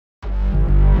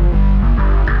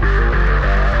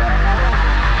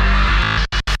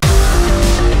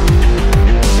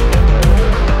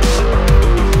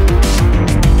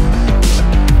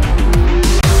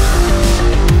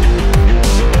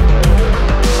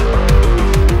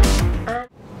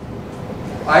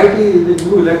IT is the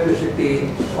new electricity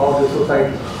of the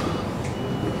society.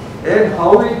 And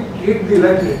how we treat the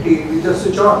electricity, we just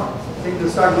switch on. Things will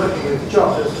start working, we switch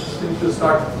off, things will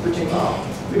start switching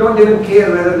off. We don't even care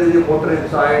whether there is a motor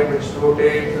inside which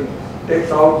rotates and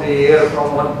takes out the air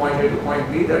from one point A to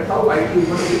point B. That's how IT is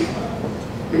going to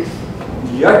be. It's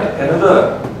yet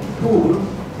another tool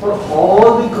for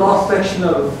all the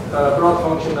cross-sectional,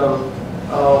 cross-functional,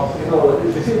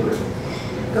 disciplines.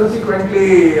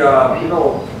 Consequently,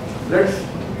 let's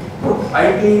put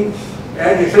IT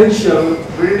as essential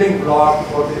building block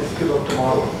for the skill of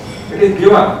tomorrow. It is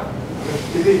given.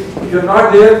 If you are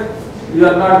not there, you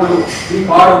are not going to be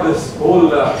part of this whole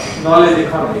knowledge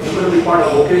economy. You are going to be part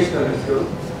of vocational skills.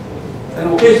 And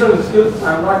vocational skills,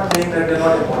 I am not saying that they are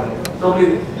not important.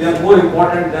 Probably they are more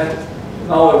important than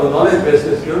now the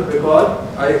knowledge-based skills,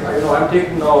 because I am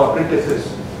taking now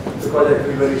apprentices because I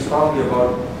feel very strongly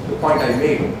about the point I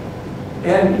made.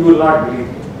 And you will not believe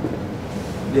me,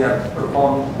 they have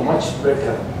performed much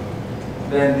better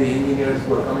than the engineers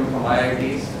who are coming from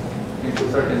IITs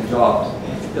into certain jobs.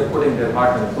 They're putting their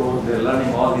heart and soul, they're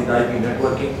learning all these IP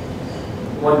networking.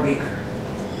 1 week,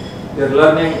 they're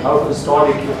learning how to install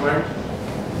equipment.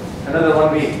 Another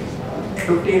 1 week,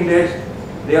 15 days,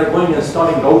 they are going and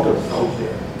installing routers out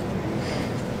there.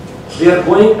 They are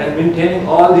going and maintaining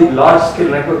all the large-scale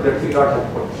network that we got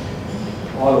have put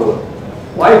all over.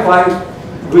 Wi-Fi,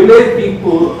 village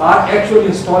people are actually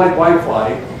installing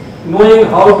Wi-Fi, knowing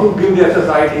how to give the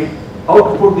SSID, how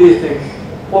to put these things,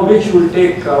 for which you will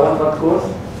take 1 month course.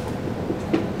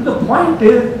 So the point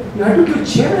is, you have to give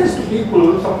challenge to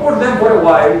people, support them for a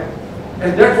while,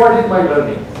 and that's what is my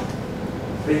learning.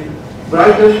 The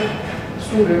brightest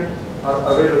students are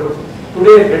available.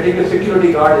 Today, getting a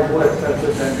security guard is more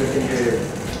expensive than getting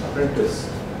an apprentice,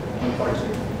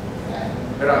 unfortunately.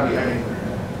 That are behind.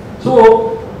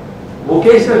 So,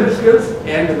 vocational skills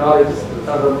and knowledge skills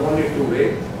are the only two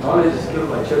ways. Knowledge skill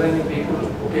by challenging people,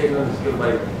 vocational skill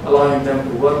by allowing them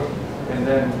to work, and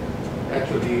then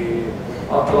actually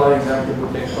allowing them to do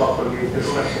things properly.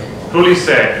 Truly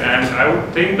said, and I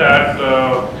would think that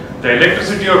the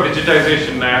electricity of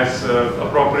digitization, as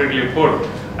appropriately put,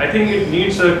 I think it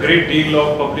needs a great deal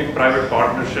of public-private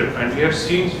partnership, and we have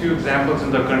seen few examples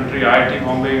in the country. IIT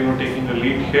Bombay, taking a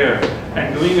lead here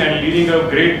and doing and leading a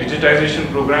great digitization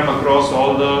program across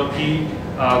all the key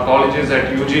colleges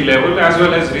at UG level, as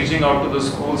well as reaching out to the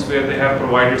schools where they have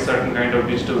provided certain kind of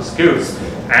digital skills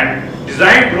and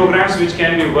designed programs which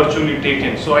can be virtually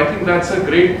taken. So I think that's a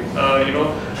great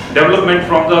development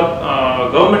from the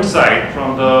government side,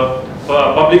 from the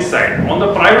public side. On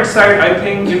the private side, I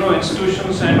think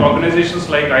institutions and organizations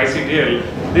like ICDL,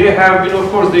 they have of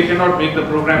course they cannot make the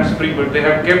programs free, but they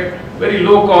have kept very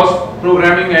low cost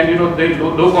programming and they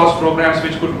low cost programs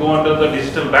which could go under the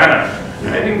digital banner.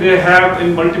 And I think they have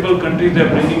in multiple countries, they are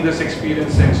bringing this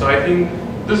experience in. So I think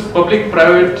this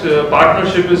public-private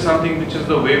partnership is something which is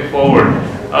the way forward.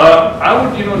 I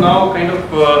would now kind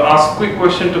of ask quick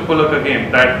question to Pulak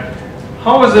again, that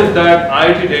how is it that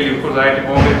IIT Delhi, of course IIT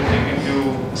Bombay is taking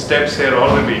few steps here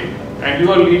already, and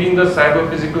you are leading the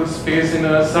cyber-physical space in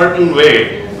a certain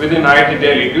way within IIT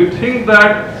Delhi. Do you think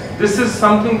that this is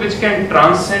something which can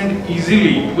transcend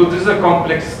easily, because this is a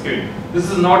complex skill? This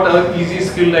is not an easy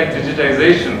skill like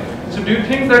digitization. So do you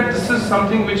think that this is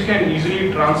something which can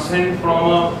easily transcend from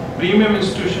a premium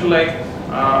institution like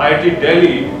IIT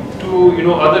Delhi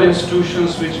to other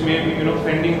institutions which may be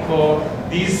fending for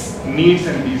these needs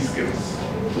and these skills?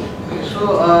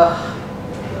 So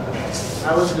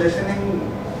I was listening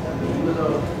to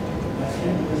the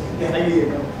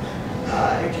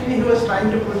actually he was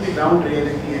trying to put the ground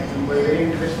reality, and a very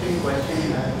interesting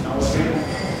question now again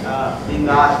being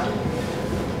asked.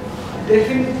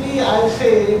 Definitely, I'll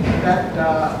say that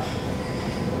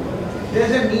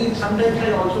there's a need. Sometimes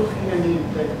I also feel a need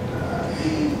that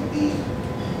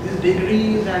these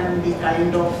degrees and the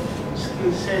kind of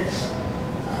skill sets,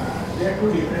 they are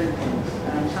two different things,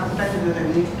 and sometimes there's a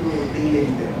need to delay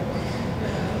them.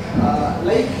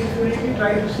 Like if you really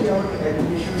try to see our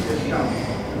education system,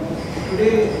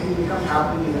 today we become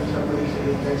happy when somebody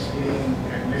says let's delay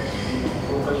and let's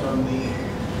focus on the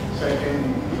certain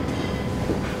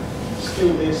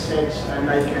skill-based sets and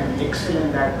I can excel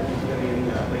in that particular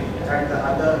area. But at the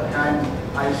other hand,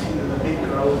 I see there's a big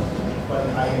crowd for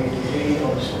IIT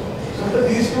also. So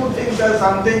these two things are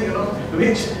something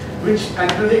which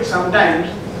contradict sometimes.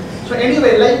 So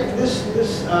anyway, like this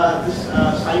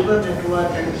cyber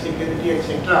network and security,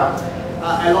 etc.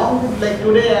 Along with like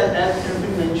today, as it has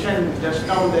been mentioned just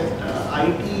now, that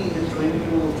IT is going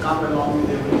to come along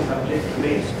with every subject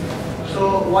today.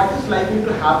 So what is likely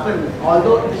to happen,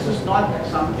 although this is not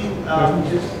something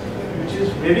which is which is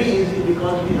very easy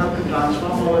because we have to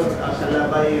transform our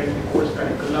syllabi and course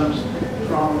curriculums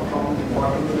from the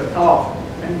bottom to the top.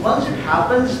 And once it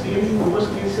happens, really in most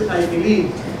cases, I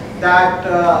believe that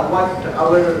what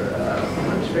our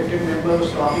respected member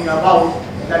was talking about,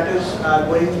 that is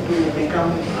going to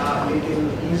become a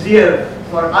little easier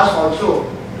for us also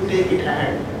to take it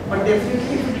ahead. But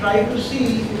definitely if you try to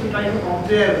see, if you try to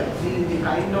compare the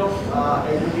kind of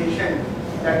education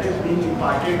that is being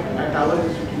imparted at our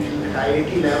institution at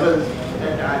IIT level,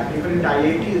 at different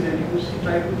IITs, and if you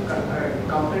try to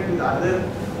compare it with other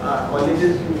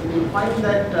colleges, you will find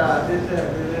that there's a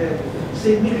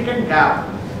significant gap.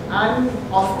 And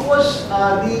of course,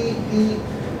 the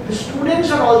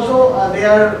students are also they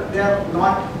are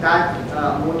not that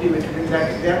motivated in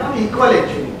that they are not equal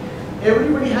actually.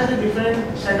 Everybody has a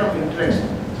different set of interests.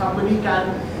 Somebody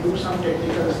can do some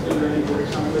technical skill very good,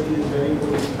 somebody is very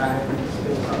good in management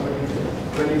skills, somebody is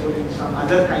very good in some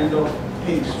other kind of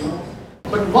things, you know.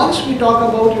 But once we talk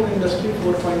about Industry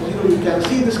 4.0, you can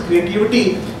see this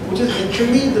creativity, which is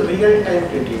actually the real-time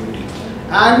creativity.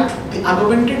 And the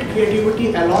augmented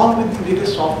creativity along with the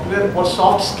various software or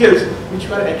soft skills which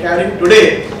we are acquiring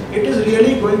today, it is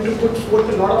really going to put forth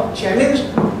a lot of challenge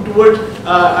towards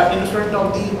in front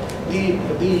of the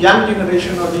young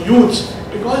generation or the youths,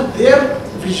 because their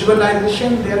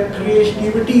visualization, their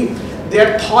creativity,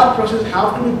 their thought process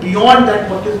have to be beyond that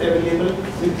what is available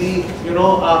with the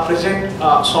present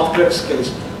software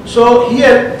skills. So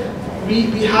here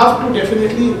we have to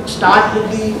definitely start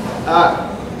with the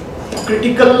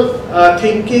critical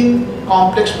thinking,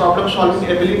 complex problem solving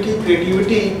ability,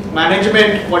 creativity,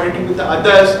 management, coordinating with the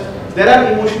others. There are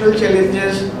emotional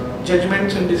challenges,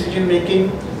 judgments and decision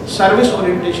making, service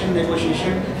orientation,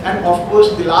 negotiation, and of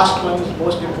course the last one is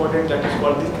most important, that is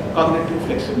called the cognitive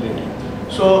flexibility.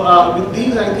 So with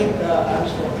these I think I am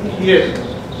stopping here.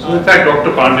 So in fact,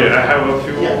 Dr. Pandey, I have a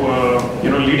few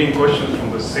leading questions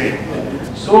from the same.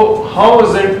 So how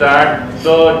is it that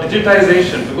the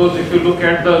digitization, because if you look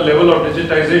at the level of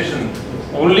digitization,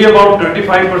 only about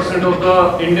 25% of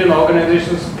the Indian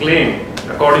organizations claim,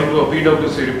 according to a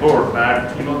PwC report,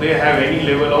 that they have any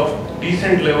level of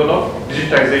decent level of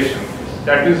digitization.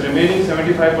 That means remaining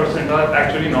 75% are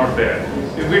actually not there.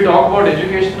 If we talk about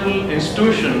educational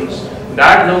institutions,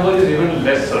 that number is even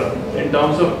lesser in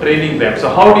terms of training them. So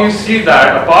how do you see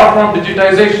that apart from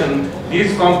digitization,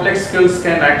 these complex skills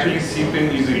can actually seep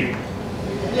in easily?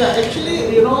 Yeah, actually,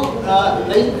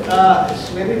 it's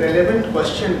very relevant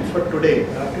question for today.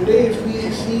 Today, if we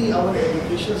see our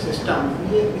education system,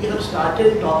 we have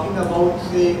started talking about,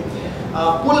 say,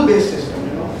 pull-based system,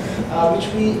 which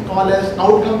we call as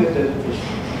outcome-based education.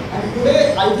 And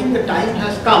today, I think the time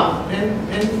has come when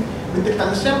with the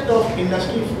concept of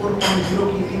Industry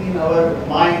 4.0 keeping in our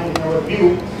mind, in our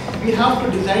view, we have to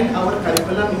design our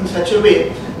curriculum in such a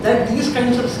way that these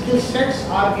kinds of skill sets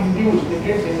are induced, they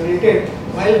get generated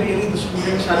while really the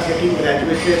students are getting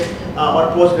graduated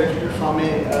or post-graduated from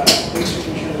a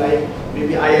institution like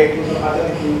maybe IITs or other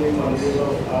engineering colleges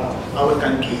of our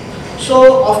country.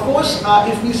 So of course,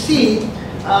 if we see in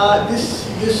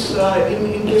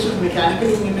case of mechanical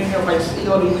engineering of IC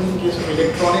or even in case of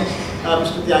electronics,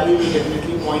 Mr. Tyagi will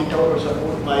definitely point out or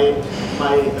support my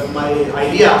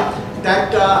idea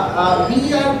that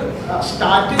we are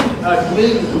started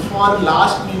doing for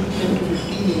last maybe 10 to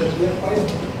 15 years.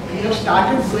 We have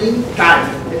started doing CAD.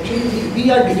 Actually, we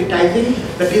are digitizing.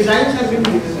 The designs have been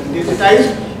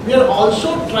digitized. We are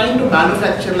also trying to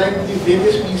manufacture like the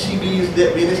various PCBs, the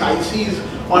various ICs,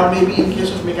 or maybe in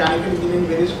case of mechanical engineering,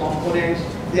 various components.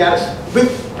 They are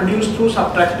produced through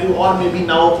subtractive or maybe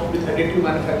now with additive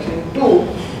manufacturing too.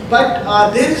 But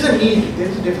there is a need. There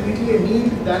is definitely a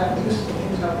need that these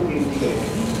things have to be integrated.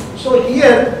 So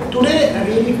here today,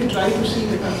 really, if we try to see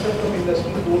the concept of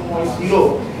Industry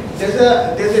 4.0,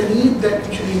 there's a need that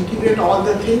we should integrate all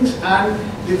the things and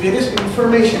the various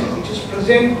information which is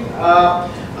present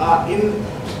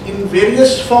in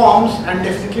various forms and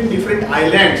definitely in different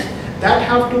islands, that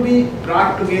have to be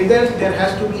brought together. There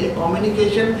has to be a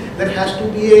communication, there has to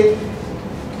be a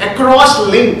across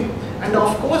link, and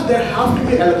of course there have to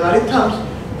be algorithms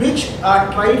which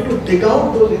try to dig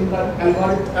out those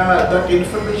that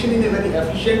information in a very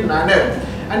efficient manner,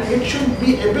 and it should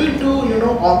be able to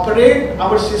operate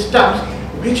our systems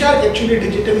which are actually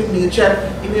digital in nature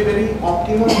in a very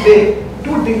optimum way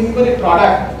to deliver a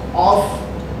product of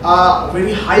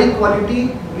very high quality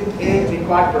with a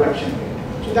required production rate.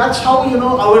 So that's how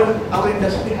our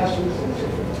industry has to be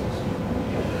sensitive.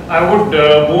 I would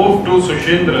move to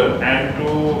Sushindra and to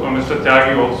Mr.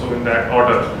 Tyagi also in that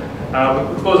order.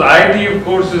 Because IIT, of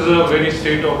course, is a very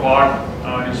state-of-art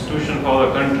institution for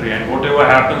the country, and whatever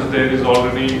happens there is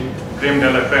already creme de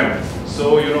la creme.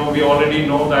 So, we already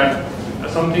know that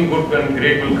something good and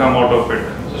great will come out of it.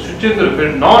 So, Suchindra,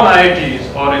 for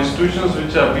non-IITs or institutions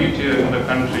which are built here in the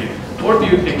country, what do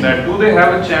you think that, do they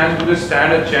have a chance, do they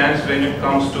stand a chance when it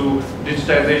comes to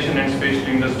digitization and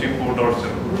especially Industry 4.0?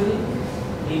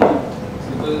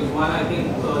 Because one, I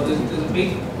think there's a big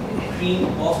stream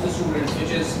of the students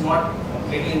which is not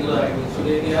getting into the right way. So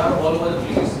they are all over the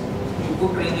place. You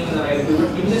could train them in the right way.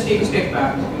 But even just take a step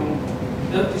back,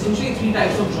 there are essentially three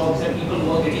types of jobs that people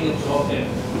who are getting a job there,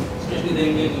 especially the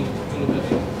Indian youth,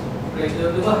 right?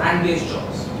 There were hand-based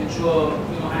jobs, which were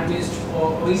hand-based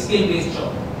or very skill-based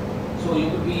jobs. So you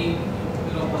could be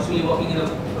possibly working in a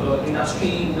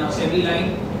industry, in a assembly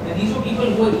line. And these were people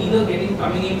who are either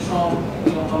coming in from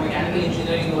a mechanical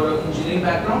engineering or an engineering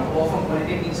background, or from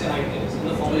polytechnics and ITIs in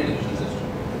the formal education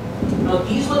system. Now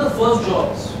these were the first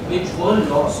jobs which were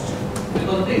lost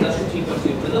because of the Industry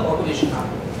 3.0, when the automation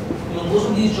happened. Most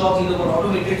of these jobs either were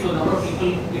automated, so the number of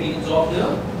people getting a job there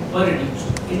were reduced.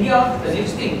 India, the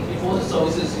next thing, it was the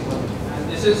services economy, and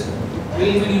this is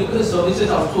really when you look at the services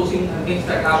outsourcing and things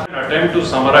that happen. Attempt to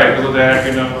summarize, because there have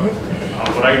been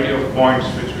a variety of points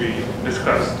which we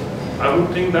discussed. I would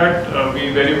think that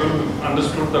we very well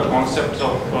understood the concepts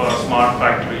of smart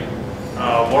factory,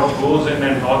 what goes in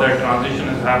and how that transition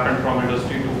has happened from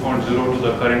Industry 2.0 to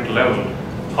the current level.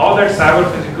 How that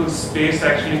cyber physical space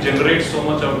actually generates so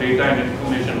much of data and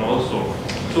information also.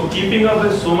 So keeping up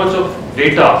with so much of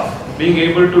data, being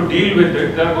able to deal with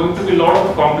it, there are going to be a lot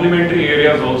of complementary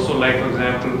areas also, like for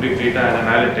example big data and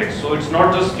analytics. So it's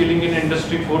not just skilling in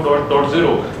Industry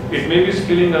 4.0, it may be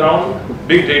skilling around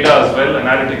big data as well,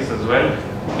 analytics as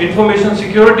well, information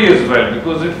security as well,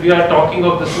 because if we are talking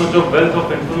of this much of wealth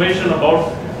of information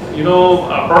about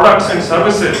products and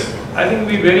services, I think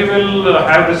we very well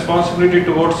have responsibility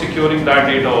towards securing that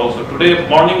data also. Today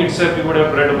morning itself you would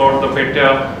have read about the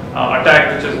Petya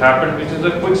attack which has happened, which is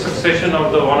a quick succession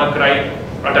of the WannaCry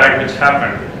attack which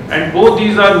happened. And both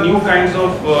these are new kinds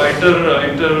of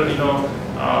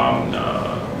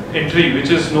entry which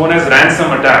is known as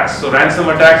ransom attacks. So ransom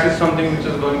attacks is something which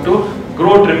is going to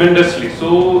grow tremendously.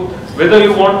 So whether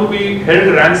you want to be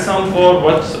held ransom for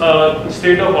what's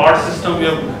state-of-art system we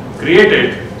have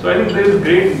created, so I think there is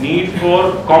great need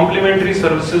for complementary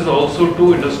services also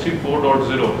to Industry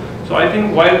 4.0. So I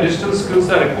think while digital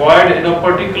skills are required in a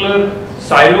particular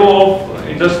silo of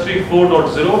Industry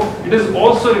 4.0, it is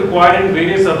also required in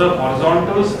various other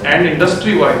horizontals and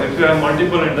industry-wise. If you have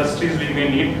multiple industries, we may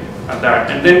need that.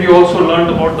 And then we also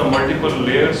learned about the multiple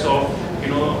layers of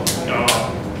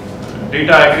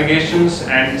data aggregations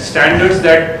and standards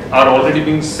that are already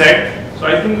being set. So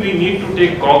I think we need to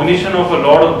take cognition of a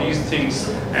lot of these things,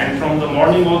 and from the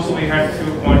morning also we had a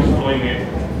few points flowing in.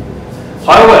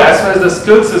 However, as far as the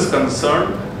skills is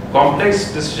concerned,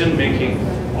 complex decision making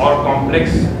or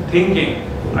complex thinking,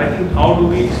 I think how do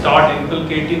we start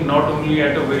inculcating not only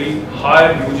at a very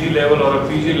high UG level or a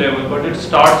PG level, but it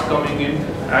starts coming in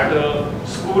at a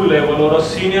school level or a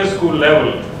senior school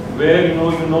level, where you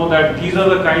know that these are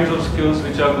the kinds of skills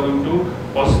which are going to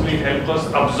possibly help us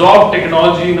absorb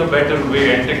technology in a better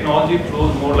way, and technology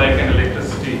flows more like an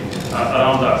electricity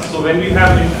around us. So when we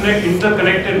have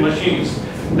interconnected machines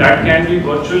that can be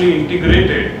virtually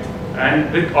integrated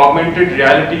and with augmented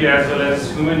reality as well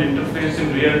as human interface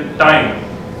in real time,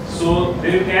 so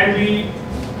there can be,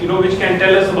 which can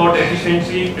tell us about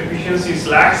efficiency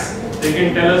slacks, they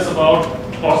can tell us about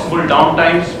possible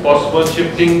downtimes, possible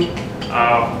shifting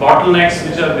bottlenecks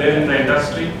which are there in the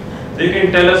industry. They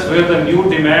can tell us where the new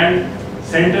demand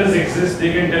centers exist.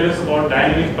 They can tell us about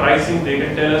dynamic pricing. They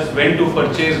can tell us when to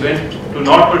purchase, when to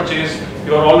not purchase.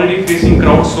 You are already facing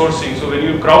crowdsourcing. So when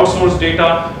you crowdsource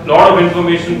data, a lot of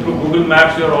information through Google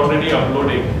Maps you are already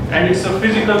uploading. And it's a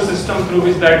physical system through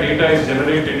which that data is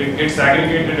generated. It gets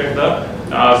aggregated at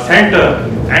the center,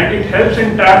 and it helps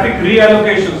in traffic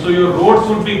reallocation. So your roads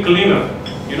would be cleaner,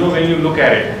 when you look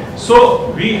at it.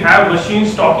 So we have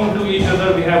machines talking to each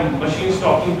other, we have machines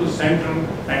talking to centrum,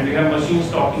 and we have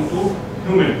machines talking to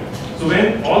human. So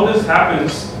when all this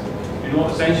happens,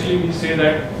 essentially we say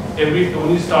that every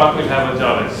Tony Stark will have a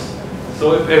Jarvis.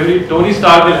 So if every Tony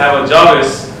Stark will have a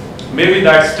Jarvis, maybe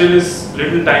that still is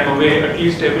little time away. At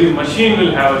least every machine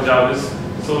will have a Jarvis.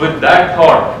 So with that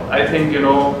thought, I think we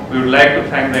would like to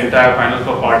thank the entire panel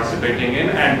for participating in,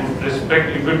 and would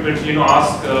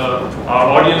ask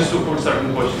our audience to put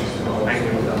certain questions. Thank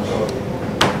you.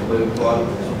 We call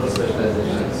super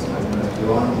specializations. You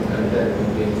want to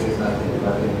increase nothing,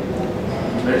 but in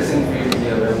medicine field we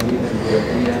have MD and we have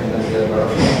PN and we have a lot of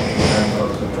programs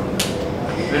also from that.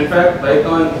 In fact, right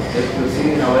now, if you see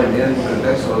in our Indian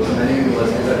context also, many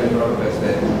universities are doing a lot of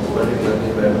experience, particularly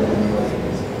private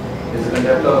universities.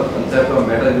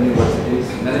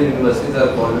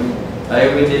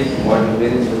 IOBD model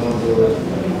wherein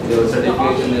your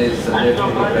certification is subject to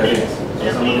the credits.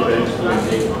 So some of the credits will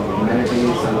take from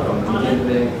humanities, some from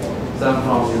engineering, some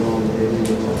from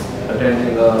maybe,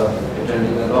 attending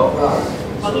a law class.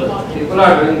 So people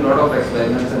are doing a lot of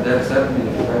experiments, and that's happening.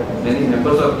 In fact, many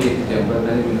members of KT Chamber,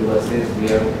 many universities,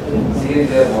 we have seen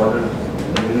their model.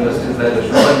 Universities like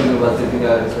Ashoka University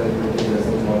are experimenting with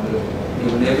this model.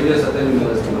 Even ABS Satyam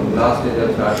University, last year they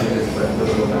have started this particular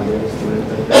program where students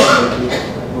are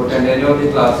to attend any of the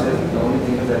classes. The only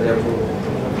thing is that they have to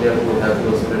have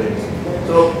those credits.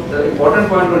 So the important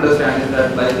point to understand is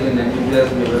that like in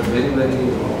MBBS we have a very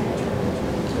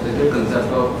rigid concept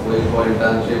of going for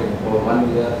internship for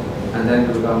 1 year and then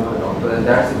to become a doctor, and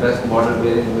that's the best model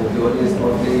wherein the theory is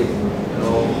totally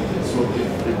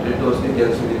it totally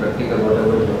gets to the practical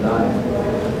whatever you have done.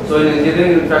 So in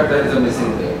engineering, in fact, that is a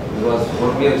missing thing, because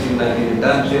what we have seen like in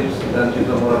internships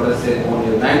are more or less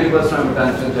ceremonial. 90% of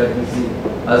internships that we see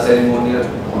are ceremonial.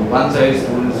 On one side,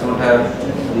 students don't have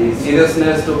the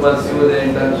seriousness to pursue their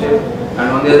internship, and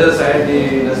on the other side,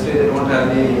 the industry, they don't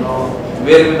have the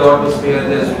wherewithal to spare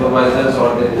their supervisors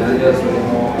or their managers to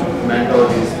mentor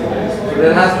these students. So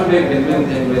there has to be a win-win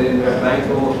thing wherein we are trying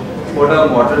to put a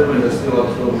model to industry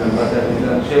also. Remember that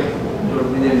internship should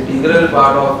be the integral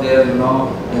part of their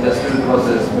industrial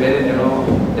process, wherein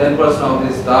 10% of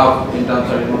the staff in terms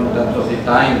of the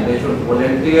time they should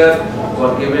volunteer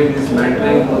for giving this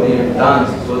mentoring to the interns,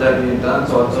 so that the interns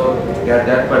also get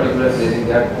that particular training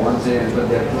that once they enter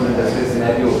their full industry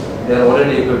scenario, they are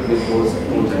already equipped with those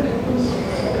tools and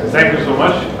techniques. Thank you so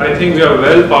much. I think we are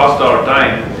well past our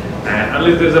time, and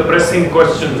unless there is a pressing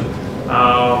question,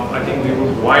 I think we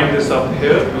would wind this up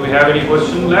here. Do we have any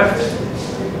question left?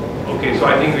 Okay, so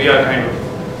I think we are kind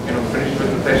of finished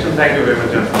with the session. Thank you very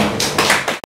much, gentlemen.